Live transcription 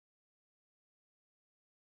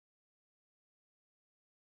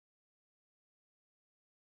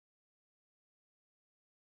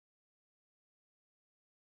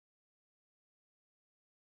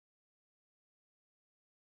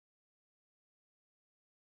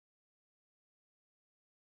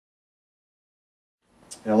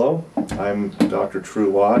Hello, I'm Dr.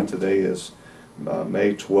 True Ott. Today is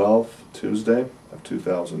May 12th, Tuesday of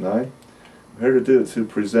 2009. I'm here to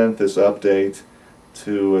present this update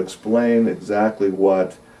to explain exactly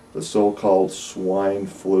what the so-called swine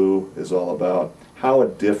flu is all about, how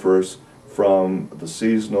it differs from the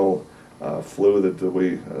seasonal flu that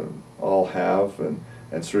we all have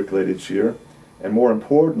and circulate each year, and more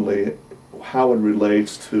importantly, how it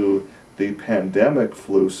relates to the pandemic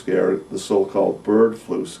flu scare, the so-called bird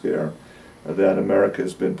flu scare that America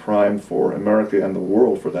has been primed for, America and the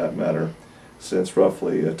world for that matter, since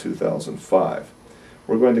roughly 2005.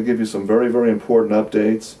 We're going to give you some very, very important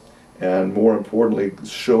updates and more importantly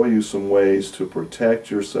show you some ways to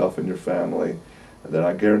protect yourself and your family that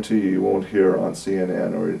I guarantee you won't hear on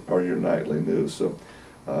CNN or your nightly news. So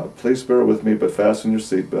please bear with me, but fasten your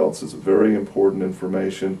seatbelts. It's very important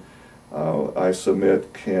information. I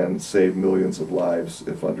submit can save millions of lives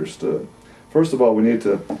if understood. First of all, we need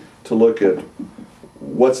to look at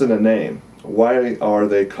what's in a name. Why are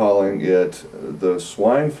they calling it the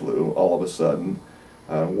swine flu all of a sudden?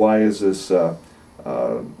 Why is this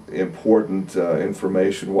important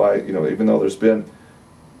information? Why, even though there's been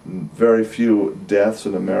very few deaths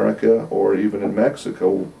in America or even in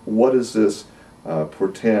Mexico, what does this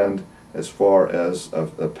portend as far as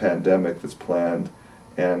a pandemic that's planned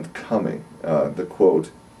and coming, the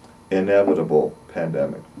quote, inevitable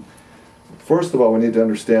pandemic? First of all, we need to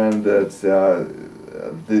understand that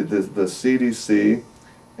the CDC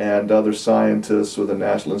and other scientists with the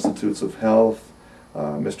National Institutes of Health,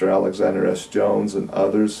 Mr. Alexander S. Jones and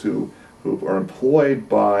others who are employed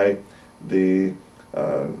by the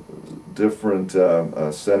different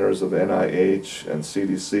centers of NIH and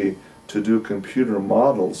CDC to do computer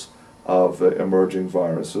models of emerging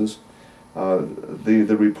viruses.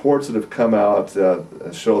 The reports that have come out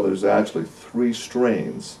show there's actually 3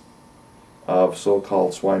 strains of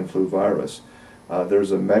so-called swine flu virus.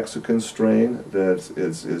 There's a Mexican strain that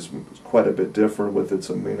is quite a bit different with its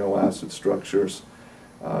amino acid structures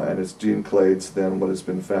and its gene clades than what has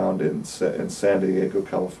been found in San Diego,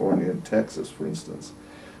 California, and Texas, for instance.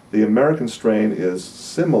 The American strain is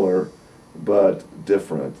similar but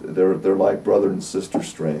different. They're like brother and sister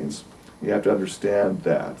strains. You have to understand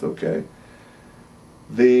that, okay?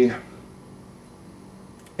 The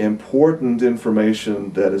important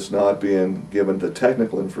information that is not being given, the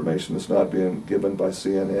technical information that's not being given by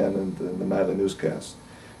CNN and the nightly newscasts,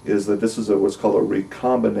 is that this is what's called a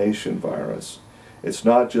recombination virus. It's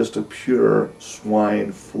not just a pure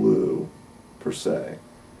swine flu per se.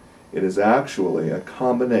 It is actually a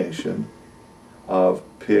combination of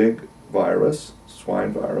pig virus,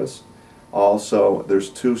 swine virus. Also, there's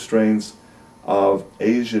 2 strains of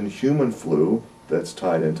Asian human flu that's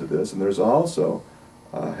tied into this, and there's also,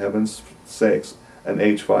 heaven's sakes, an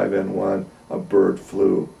H5N1, a bird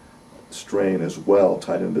flu strain as well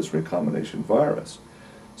tied into this recombination virus.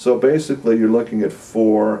 So basically you're looking at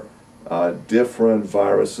 4 different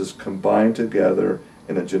viruses combined together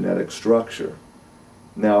in a genetic structure.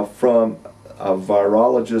 Now, from a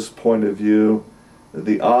virologist's point of view,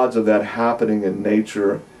 the odds of that happening in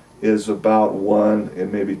nature is about 1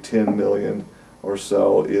 in maybe 10 million or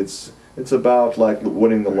so. It's about like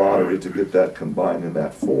winning the lottery to get that combined in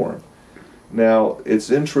that form. Now,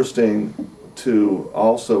 it's interesting to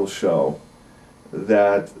also show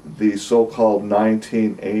that the so-called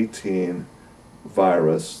 1918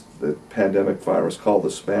 virus, the pandemic virus called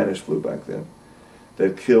the Spanish flu back then,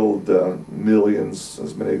 that killed millions,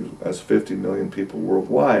 as many as 50 million people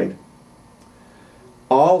worldwide,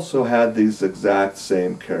 also had these exact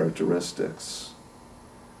same characteristics.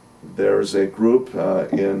 There's a group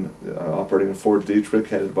operating in Fort Detrick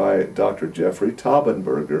headed by Dr. Jeffrey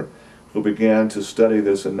Taubenberger, who began to study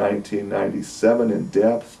this in 1997 in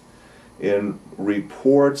depth in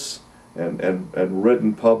reports and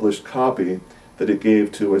written published copy that he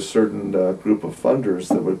gave to a certain group of funders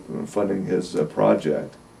that were funding his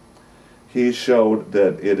project. He showed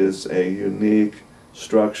that it is a unique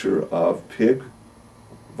structure of pig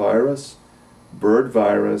virus, bird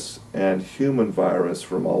virus, and human virus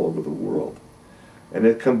from all over the world. And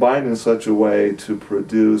it combined in such a way to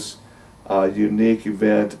produce a unique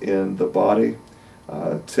event in the body.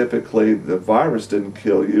 Typically, the virus didn't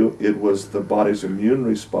kill you, it was the body's immune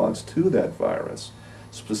response to that virus,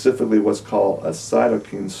 specifically what's called a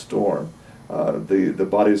cytokine storm. The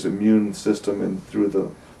body's immune system and through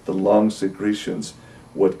the lung secretions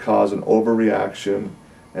would cause an overreaction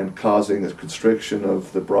and causing a constriction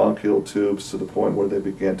of the bronchial tubes to the point where they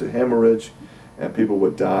began to hemorrhage and people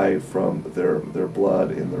would die from their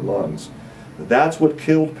blood in their lungs. That's what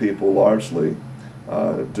killed people largely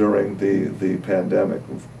during the pandemic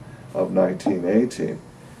of 1918.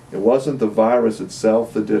 It wasn't the virus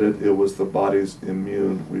itself that did it, it was the body's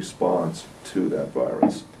immune response to that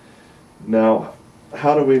virus. Now,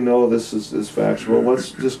 how do we know this is factual?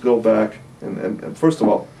 Let's just go back and first of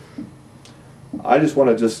all, I just want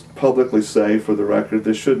to just publicly say for the record,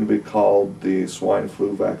 this shouldn't be called the swine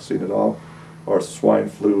flu vaccine at all, or swine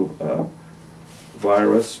flu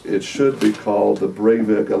virus. It should be called the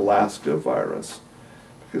Breivik Alaska virus,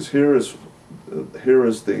 because here is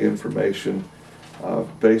the information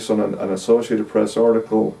based on an Associated Press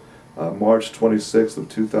article, March 26th of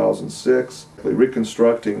 2006,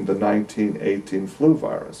 Reconstructing the 1918 flu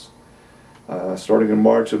virus. Starting in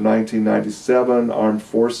March of 1997, Armed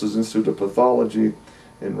Forces Institute of Pathology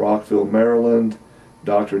in Rockville, Maryland,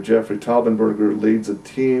 Dr. Jeffrey Taubenberger leads a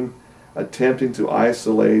team attempting to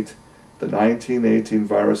isolate the 1918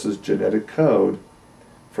 virus's genetic code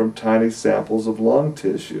from tiny samples of lung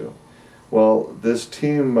tissue. Well, this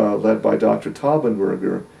team, led by Dr.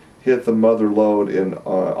 Taubenberger, hit the mother lode in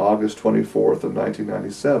August 24th of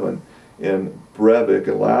 1997 in Breivik,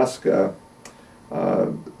 Alaska.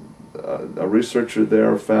 A researcher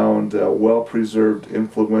there found well-preserved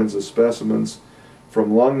influenza specimens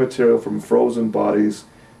from lung material from frozen bodies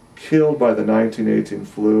killed by the 1918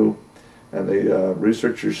 flu, and the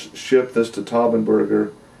researchers shipped this to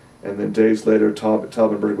Taubenberger, and then days later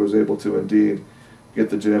Taubenberger was able to indeed get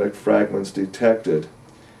the genetic fragments detected.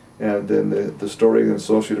 And then the story in the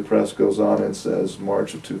Associated Press goes on and says,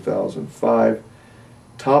 March of 2005,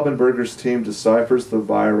 Taubenberger's team deciphers the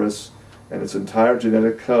virus and its entire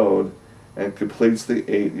genetic code and completes the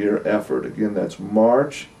 8-year effort. Again, that's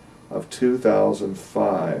March of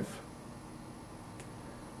 2005.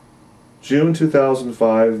 June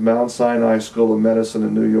 2005, Mount Sinai School of Medicine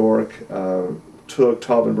in New York took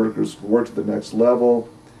Taubenberger's work to the next level.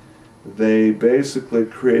 They basically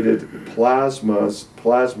created plasmids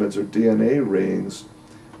or DNA rings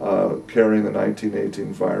carrying the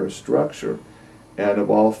 1918 virus structure, and of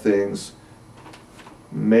all things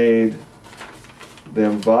made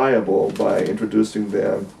them viable by introducing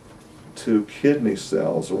them to kidney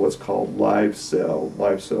cells, or what's called live cell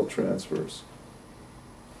transfers.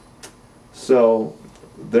 So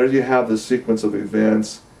there you have the sequence of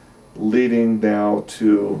events leading now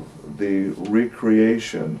to the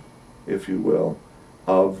recreation, if you will,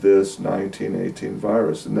 of this 1918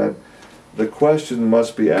 virus. And that the question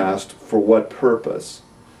must be asked, for what purpose?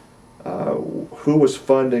 Who was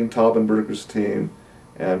funding Taubenberger's team,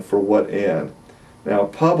 and for what end? Now,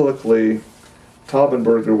 publicly,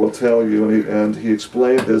 Taubenberger will tell you, and he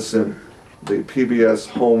explained this in the PBS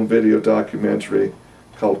home video documentary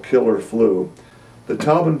called Killer Flu, that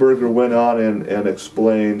Taubenberger went on and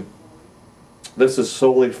explained this is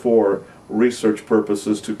solely for research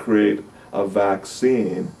purposes to create a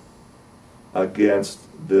vaccine against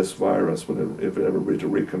this virus if it ever were to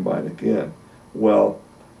recombine again. Well,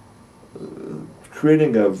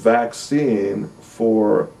 creating a vaccine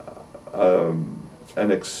for an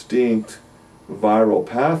extinct viral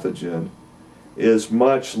pathogen is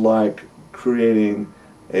much like creating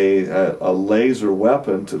a laser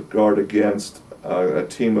weapon to guard against a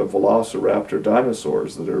team of velociraptor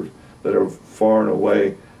dinosaurs that are far and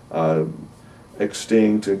away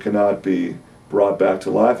extinct and cannot be brought back to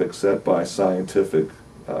life except by scientific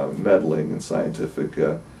meddling and scientific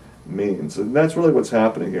means. And that's really what's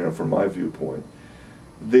happening here from my viewpoint.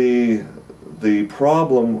 The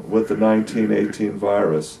problem with the 1918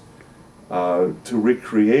 virus, to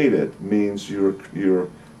recreate it means you're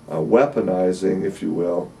weaponizing, if you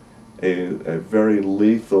will, a very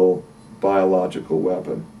lethal biological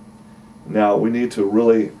weapon. Now, we need to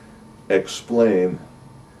really explain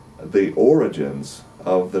the origins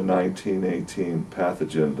of the 1918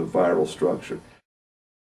 pathogen, the viral structure.